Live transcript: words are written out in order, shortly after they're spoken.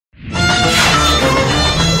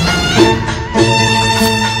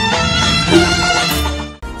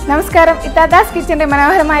നമസ്കാരം. ഇത്താത്താസ് കിച്ചന്റെ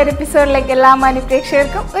മനോഹരമായ ഒരു എപ്പിസോഡിലേക്ക് എല്ലാ മാന്യ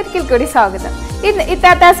പ്രേക്ഷകർക്കും ഒരിക്കൽ കൂടി സ്വാഗതം. ഇന്ന്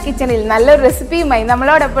ഇത്താത്താസ് കിച്ചണിൽ നല്ലൊരു റെസിപ്പിയുമായി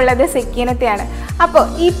നമ്മളോടൊപ്പം ഉള്ളത് സെക്കീനത്തെയാണ്. അപ്പോൾ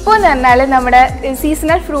ഇപ്പോൾ എന്ന് പറഞ്ഞാൽ നമ്മുടെ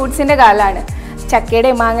സീസണൽ ഫ്രൂട്ട്സിൻ്റെ കാലമാണ്,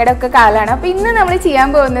 ചക്കയുടെ മാങ്ങയുടെ ഒക്കെ കാലമാണ്. അപ്പോൾ ഇന്ന് നമ്മൾ ചെയ്യാൻ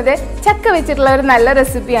പോകുന്നത് ചക്ക വെച്ചിട്ടുള്ള ഒരു നല്ല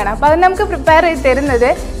റെസിപ്പിയാണ്. അപ്പോൾ അത് നമുക്ക് പ്രിപ്പയർ ചെയ്ത് തരുന്നത്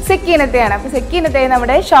സെക്കീനത്തെയാണ്. അപ്പോൾ സെക്കീനത്തെ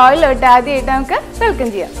നമ്മുടെ ഷോയിലോട്ട് ആദ്യമായിട്ട് നമുക്ക് വെൽക്കം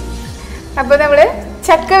ചെയ്യാം. അപ്പോൾ നമ്മൾ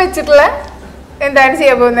ചക്ക വെച്ചിട്ടുള്ള എന്താണ്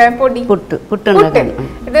ചെയ്യാൻ പോകുന്നത്? പുട്ട്.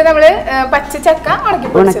 ഇത് നമ്മള് പച്ച ചക്ക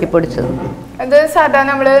ഉണക്കി പൊടിച്ചത്. ഇത് സാധാരണ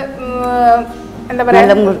നമ്മള് എന്താ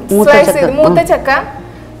പറയാ മൂത്ത ചക്ക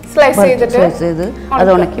സ്ലൈസ് ചെയ്തിട്ട്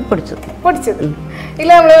പൊടിച്ചത്.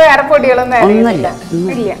 ഇല്ല നമ്മള് വേറെ പൊടികളൊന്നും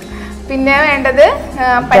ഇല്ല. പിന്നെ വേണ്ടത്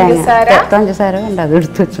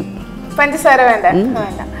പഞ്ചസാര വേണ്ട.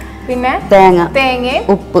 പിന്നെ തേങ്ങയും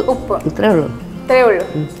ഉപ്പ് ഇത്രേ ഉള്ളൂ.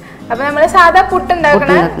 അപ്പൊ നമ്മള് സാധാ പുട്ട്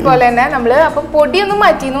ഉണ്ടാക്കണ പോലെ തന്നെ നമ്മള് അപ്പൊ പൊടിയൊന്നും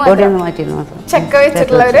മാറ്റിന്ന് ചക്ക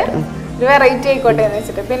വെച്ചിട്ടുള്ള ഒരു വെറൈറ്റി ആയിക്കോട്ടെ എന്ന്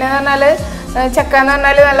വെച്ചിട്ട്. പിന്നെ പറഞ്ഞാല് ചക്ക എന്ന്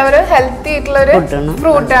പറഞ്ഞാല് നല്ല ഒരു ഹെൽത്തി ആയിട്ടുള്ള ഒരു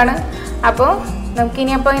ഫ്രൂട്ട് ആണ്. അപ്പൊ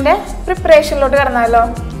നമുക്കിനി അപ്പൊ അതിന്റെ പ്രിപ്പറേഷനിലോട്ട് കടന്നാലോ?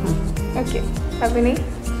 ഓക്കെ, അപ്പൊ ഇനി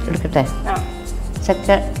എടുക്കട്ടെ.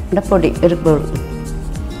 ചക്കയുടെ പൊടി ഒരു ബൗൾ.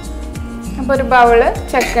 അപ്പൊ ഒരു ബൗള്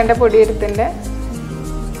ചക്കന്റെ പൊടി എടുത്തിട്ട്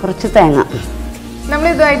കുറച്ച് തേങ്ങ നമ്മൾ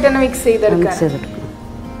ഇതുമായിട്ട് തന്നെ മിക്സ് ചെയ്തെടുക്കാം.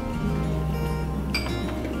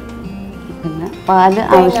 പിന്നെ പാല്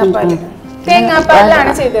ആവശ്യം,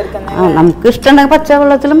 തേങ്ങാപ്പാലാണ് ചെയ്തെടുക്കുന്നത്. നമുക്ക് ഇഷ്ടമുണ്ടെങ്കിൽ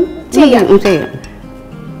പച്ചവെള്ളത്തിലും ചെയ്യാം.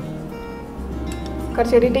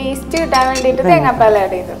 കുറച്ചൊരു ടേസ്റ്റ് കിട്ടാൻ വേണ്ടിട്ട് തേങ്ങാപ്പാൽ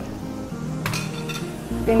ആഡ് ചെയ്തു.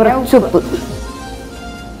 പിന്നെ ഉപ്പ്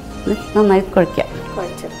നന്നായി കുഴച്ചെടുക്കാം.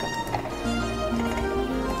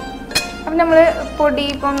 അപ്പൊ നമ്മള് പൊടി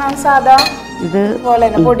ഇപ്പം സാധാ ഇത് പോലെ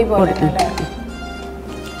പൊടി പോലെ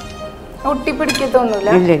ഒട്ടിപ്പിടിക്കത്തൊന്നുമില്ല.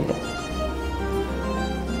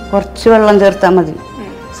 കുറച്ച് വെള്ളം ചേർത്താൽ മതി.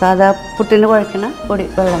 സാധാ പുട്ടിന് കുഴക്കണ പൊടി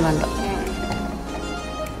വെള്ളം വേണ്ട.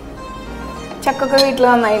 ചക്കൊക്കെ വീട്ടിൽ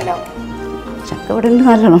നന്നായിണ്ടാവും. ചക്ക ഇവിടെ ഉണ്ട്,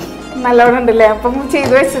 നല്ലോണം ഉണ്ടല്ലേ? അപ്പം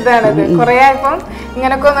ചെയ്തു വെച്ചതാണത്. കുറെ ആയപ്പം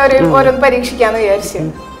ഇങ്ങനൊക്കെ ഓരോന്ന് പരീക്ഷിക്കാന്ന് വിചാരിച്ചു.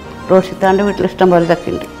 റോഷിത്താന്റെ വീട്ടിൽ ഇഷ്ടം പോലെ ചക്ക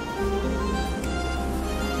ഉണ്ട്.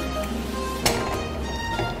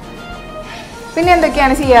 പിന്നെ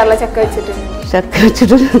എന്തൊക്കെയാണ് ചെയ്യാറുള്ളത് ചക്ക വെച്ചിട്ട്?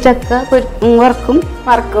 ചക്ക വറക്കും.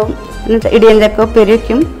 പിന്നെ ഇടിയൻ ചക്ക ഉപ്പേരി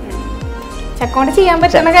വയ്ക്കും. ചക്ക കൊണ്ട് ചെയ്യാൻ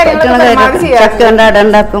പറ്റുന്ന ചക്ക കൊണ്ട് അട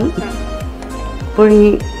ഉണ്ടാക്കും.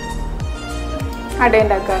 പുഴുങ്ങി അട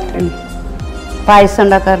ഉണ്ടാക്കാറുണ്ട്. പായസം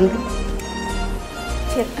ഉണ്ടാക്കാറുണ്ട്.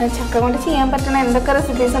 ചക്ക കൊണ്ട് ചെയ്യാൻ പറ്റുന്ന എന്തൊക്കെ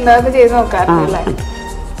റെസിപ്പീസ് ഉണ്ട് അതൊക്കെ ചെയ്ത് നോക്കാറുണ്ടല്ലേ?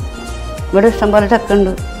 ഇവിടെ ഇഷ്ടം പോലെ ചക്ക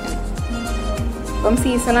ഉണ്ട്. ഇപ്പം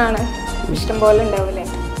സീസണാണ്, ഇഷ്ടം പോലെ ഉണ്ടാവൂലേ?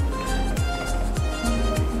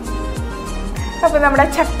 അപ്പൊ നമ്മുടെ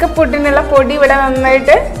ചക്കപ്പൊടിനുള്ള പൊടി ഇവിടെ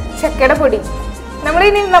നന്നായിട്ട്, ചക്കയുടെ പൊടി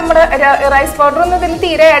നമ്മളിനി നമ്മുടെ റൈസ് പൗഡർ ഒന്നും ഇതിൽ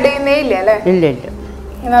തീരെ ആഡ് ചെയ്യുന്നേ ഇല്ല അല്ലേ? ഇല്ല.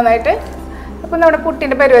 നന്നായിട്ട് അപ്പൊ നമ്മുടെ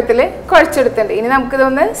പുട്ടിന്റെ പരുവത്തില് കുഴച്ചെടുത്തിട്ടുണ്ട്. ഇനി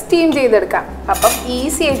നമുക്കിതൊന്ന് സ്റ്റീം ചെയ്തെടുക്കാം. അപ്പം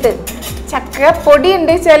ഈസി ആയിട്ട് ചക്ക പൊടി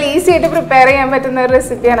ഉണ്ട് വെച്ചാൽ ഈസി ആയിട്ട് പ്രിപ്പയർ ചെയ്യാൻ പറ്റുന്ന ഒരു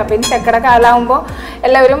റെസിപ്പിയാണ്. അപ്പൊ ഇനി ചക്കയുടെ കാലാവുമ്പോൾ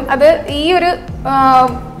എല്ലാവരും അത് ഈ ഒരു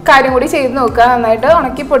കാര്യം കൂടി ചെയ്ത് നോക്കുക. നന്നായിട്ട്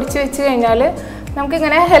ഉണക്കി പൊടിച്ച് വെച്ച് കഴിഞ്ഞാൽ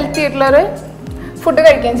നമുക്കിങ്ങനെ ഹെൽത്തി ആയിട്ടുള്ളൊരു ഫുഡ്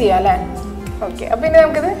കഴിക്കാൻ ചെയ്യാം അല്ലേ? ഓക്കെ, അപ്പോൾ ഇനി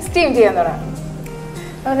നമുക്കിത് സ്റ്റീം ചെയ്യാൻ തുടങ്ങാം.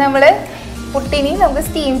 അപ്പോൾ നമ്മൾ പുട്ടിനി നമുക്ക്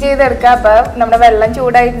സ്റ്റീം ചെയ്തെടുക്കാം. അപ്പോൾ നമ്മുടെ വെള്ളം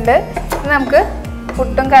ചൂടായിട്ടുണ്ട്. നമുക്ക്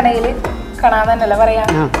പുട്ടും കണാൻ തന്നെയല്ല പറയാം,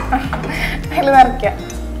 അതിൽ നിറയ്ക്കാം.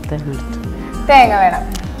 തേങ്ങ വേണം.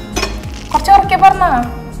 കുറച്ച് ഉറക്കെ പറഞ്ഞാ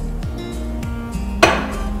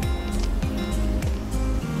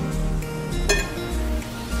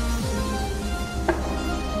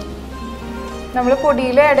നമ്മൾ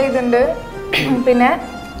പൊടിയിൽ ആഡ് ചെയ്തിട്ടുണ്ട്. പിന്നെ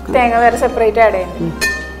തേങ്ങ വേറെ സെപ്പറേറ്റ് ആഡ് ചെയ്യുന്നുണ്ട്.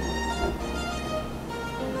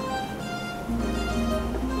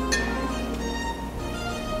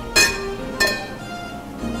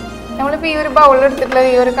 നമ്മളിപ്പോ ഈ ഒരു ബൗൾ എടുത്തിട്ടുള്ള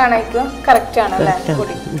ഈ ഒരു കണക്ക് കറക്റ്റ് ആണല്ലേ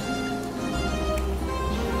പൊടി?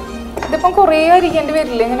 ഇതിപ്പം കുറേ അരിക്കേണ്ടി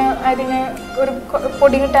വരില്ല ഇങ്ങനെ അരിഞ്ഞ് ഒരു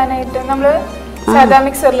പൊടി കിട്ടാനായിട്ട്? നമ്മള് സാധാ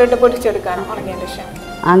മിക്സറിലിട്ട് പൊടിച്ചെടുക്കാണ് ഉണങ്ങിയതിന് ശേഷം.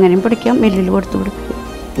 അങ്ങനെയും പൊടിക്കാം, മില്ലിൽ കൊടുത്ത് പൊടിക്കും.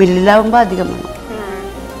 മില്ലിലാവുമ്പോ അധികം വേണം.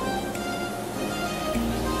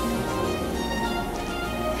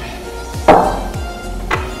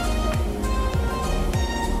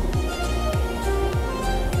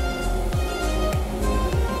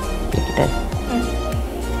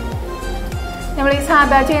 നമ്മൾ ഈ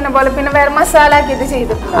സാധാ ചെയ്യുന്ന പോലെ പിന്നെ വേറെ മസാല ആക്കിയിട്ട്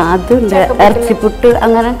ചെയ്തിട്ടുണ്ട്. ഇറച്ചിപ്പുട്ട്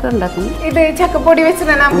അങ്ങനെയൊക്കെ ഉണ്ടാക്കും. ഇത് ചക്കപ്പൊടി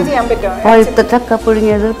വെച്ചിട്ട് നമുക്ക് ചെയ്യാൻ പറ്റുമോ? പഴുത്ത ചക്ക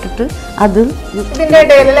പുഴുങ്ങിയത് ഇട്ടിട്ട് അത് ഇതിന്റെ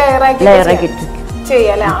ഇടയിൽ ലെയറാക്കിട്ട്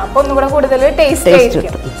ചെയ്യാല്ലേ? അപ്പൊ ഒന്നും കൂടെ കൂടുതൽ ടേസ്റ്റ്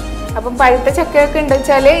ആയിരിക്കും. അപ്പം പഴുത്ത ചക്കയൊക്കെ ഉണ്ട്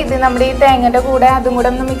വെച്ചാല് ഇത് നമ്മുടെ ഈ തേങ്ങന്റെ കൂടെ അതും കൂടെ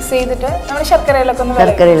ഒന്ന് മിക്സ് ചെയ്തിട്ട് നമ്മൾ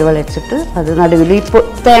ശർക്കരയിൽ വിളച്ചിട്ട് അത് നടുവിൽ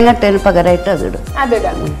തേങ്ങ ഇട്ടതിന് പകരമായിട്ട് അതിടും.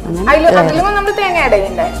 അതിലും നമ്മൾ തേങ്ങ ആഡ്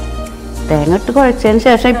ചെയ്യണ്ടേ? തേങ്ങ ഇട്ട് കുഴച്ചതിന്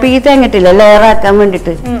ശേഷം ഇപ്പൊ ഈ തേങ്ങ ഇട്ടില്ല ലെയറാക്കാൻ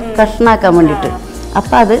വേണ്ടിട്ട് കഷ്ണാക്കാൻ വേണ്ടിട്ട്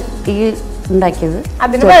അപ്പൊ അത് ഈ ഉണ്ടാക്കിയത്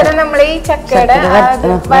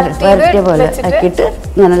വരട്ടിയ പോലെ ആക്കിയിട്ട്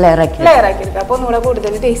ഇങ്ങനെ ലെയറാക്കി അപ്പൊ ഒന്നുകൂടെ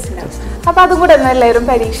കൂടുതൽ ടേസ്റ്റ് ഉണ്ടാവും. അപ്പൊ അതും കൂടെ ഒന്ന് എല്ലാവരും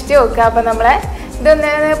പരീക്ഷിച്ച് നോക്കുക. അപ്പൊ നമ്മളെ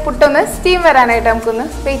ഇതൊന്ന് പുട്ടൊന്ന് സ്റ്റീം വരാനായിട്ട് നമുക്കൊന്ന്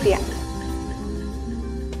വെയിറ്റ് ചെയ്യാം.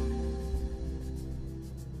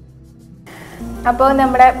 അപ്പൊ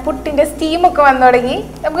നമ്മുടെ പുട്ടിന്റെ സ്റ്റീമൊക്കെ വന്നു തുടങ്ങി.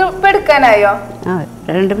 നമുക്ക് ഇപ്പൊ എടുക്കാനായോ?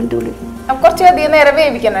 2 മിനിറ്റ് കൂടി. കുറച്ചധികം നേരം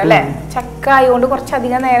വേവിക്കണം അല്ലേ? ചക്ക ആയതുകൊണ്ട്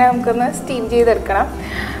കുറച്ചധികം നേരം നമുക്കൊന്ന് സ്റ്റീം ചെയ്തെടുക്കണം.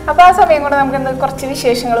 അപ്പൊ ആ സമയം കൊണ്ട് നമുക്ക് കുറച്ച്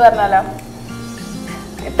വിശേഷങ്ങൾ പറഞ്ഞാലോ?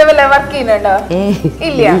 ഇത്ര വല്ല വർക്ക് ചെയ്യുന്നുണ്ടോ?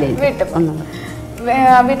 ഇല്ല.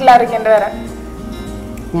 വീട്ടിലാരൊക്കെയുണ്ട് വേറെ?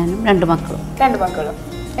 ഞാനും 2 മക്കളും. 2 മക്കളും.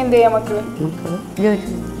 എന്ത് ചെയ്യാ മക്കള്?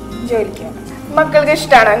 ജോലിക്ക്. മക്കൾക്ക്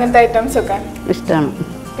ഇഷ്ടമാണോ അങ്ങനത്തെ ഐറ്റംസ് ഒക്കെ? ഇഷ്ടമാണ്.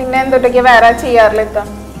 പിന്നെ എന്തൊക്കെ വേറെ ചെയ്യാറില്ല?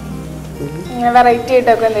 ഇങ്ങനെ വെറൈറ്റി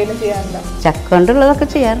ആയിട്ടൊക്കെ എന്തെങ്കിലും ചെയ്യാറുണ്ടോ? ചക്ക കൊണ്ടുള്ളതൊക്കെ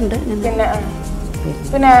ചെയ്യാറുണ്ട്.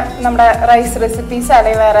 പിന്നെ നമ്മുടെ റൈസ് റെസിപ്പീസ്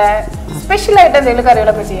അല്ലെങ്കിൽ വേറെ സ്പെഷ്യൽ ആയിട്ട് എന്തെങ്കിലും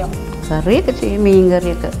കറികളൊക്കെ ചെയ്യും? കറിയൊക്കെ ചെയ്യും. മീൻ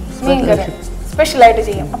കറി സ്പെഷ്യൽ ആയിട്ട്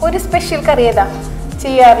ചെയ്യും. അപ്പൊ ഒരു സ്പെഷ്യൽ കറി ഏതാ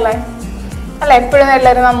ചെയ്യാറില്ലേ? അല്ല എപ്പോഴും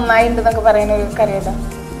എല്ലാവരും നന്നായിണ്ട് എന്നൊക്കെ പറയുന്ന ഒരു കറി ഏതാ?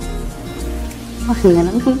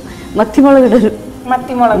 മത്തിമുളക് ഇടല്ലേ?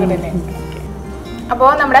 അപ്പോ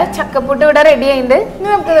നമ്മുടെ ചക്കപ്പുട്ട് ഇവിടെ റെഡി ആയിട്ടുണ്ട്. ഇനി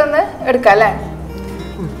നമുക്ക് ഇതൊന്ന് എടുക്കാം അല്ലേ?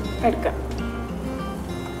 എടുക്കാം.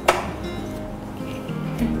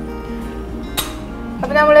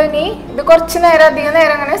 അപ്പൊ നമ്മൾ ഇനി ഇത് കുറച്ച് നേരം അധികം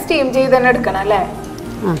നേരം അങ്ങനെ സ്റ്റീം ചെയ്ത് തന്നെ എടുക്കണം അല്ലേ?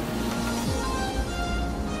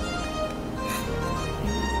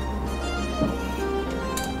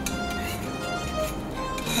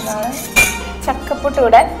 ചക്കപ്പുട്ട്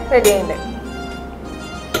ഇവിടെ റെഡി ആയിട്ടുണ്ട്.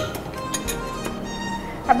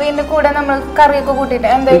 അപ്പൊ ഇതിന്റെ കൂടെ നമ്മൾ കറിയൊക്കെ കൂട്ടിട്ട്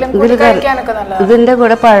എന്തെങ്കിലും കഴിക്കാനൊക്കെ നല്ലതാണ്. ഇതിന്റെ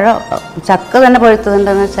കൂടെ പഴം ചക്ക തന്നെ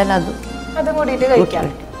പഴുത്തതുണ്ടെന്ന് വെച്ചാൽ അതും കൂടിയിട്ട് കഴിക്കാം.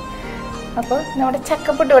 അപ്പൊ നമ്മുടെ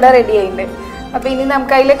ചക്കപ്പുട്ട് ഇവിടെ റെഡി ആയിട്ടുണ്ട്. അപ്പൊ ഇനി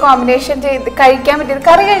നമുക്ക് അതിൽ കോമ്പിനേഷൻ ചെയ്ത് കഴിക്കാൻ പറ്റിയത്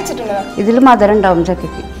കറി കഴിച്ചിട്ടുണ്ടോ? ഇതിൽ മധുരം ഉണ്ടാവും.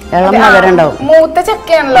 ചക്കയ്ക്ക് ഇളം മധുരം ഉണ്ടാവും. മൂത്ത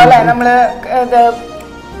ചക്കയാണല്ലോ അല്ലെ നമ്മള് ഇത്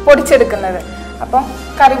പൊടിച്ചെടുക്കുന്നത്. അപ്പം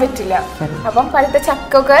കറി പറ്റില്ല. അപ്പം പഴുത്ത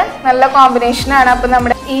ചക്കൊക്കെ നല്ല കോമ്പിനേഷനാണ്. അപ്പൊ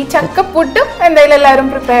നമ്മുടെ ഈ ചക്കപ്പുട്ടും എന്തായാലും എല്ലാവരും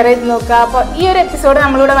പ്രിപ്പയർ ചെയ്ത് നോക്കുക. അപ്പൊ ഈ ഒരു എപ്പിസോഡ്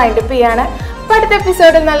നമ്മളിവിടെ വൈൻഡപ്പ് ചെയ്യാണ്. അപ്പൊ അടുത്ത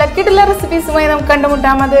എപ്പിസോഡിൽ നല്ല കിടില റെസിപ്പീസുമായി നമുക്ക്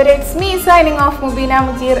കണ്ടുമുട്ടാം. അതുവരെ it's me signing off Mubeena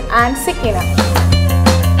Mujeer and സിക്കിന.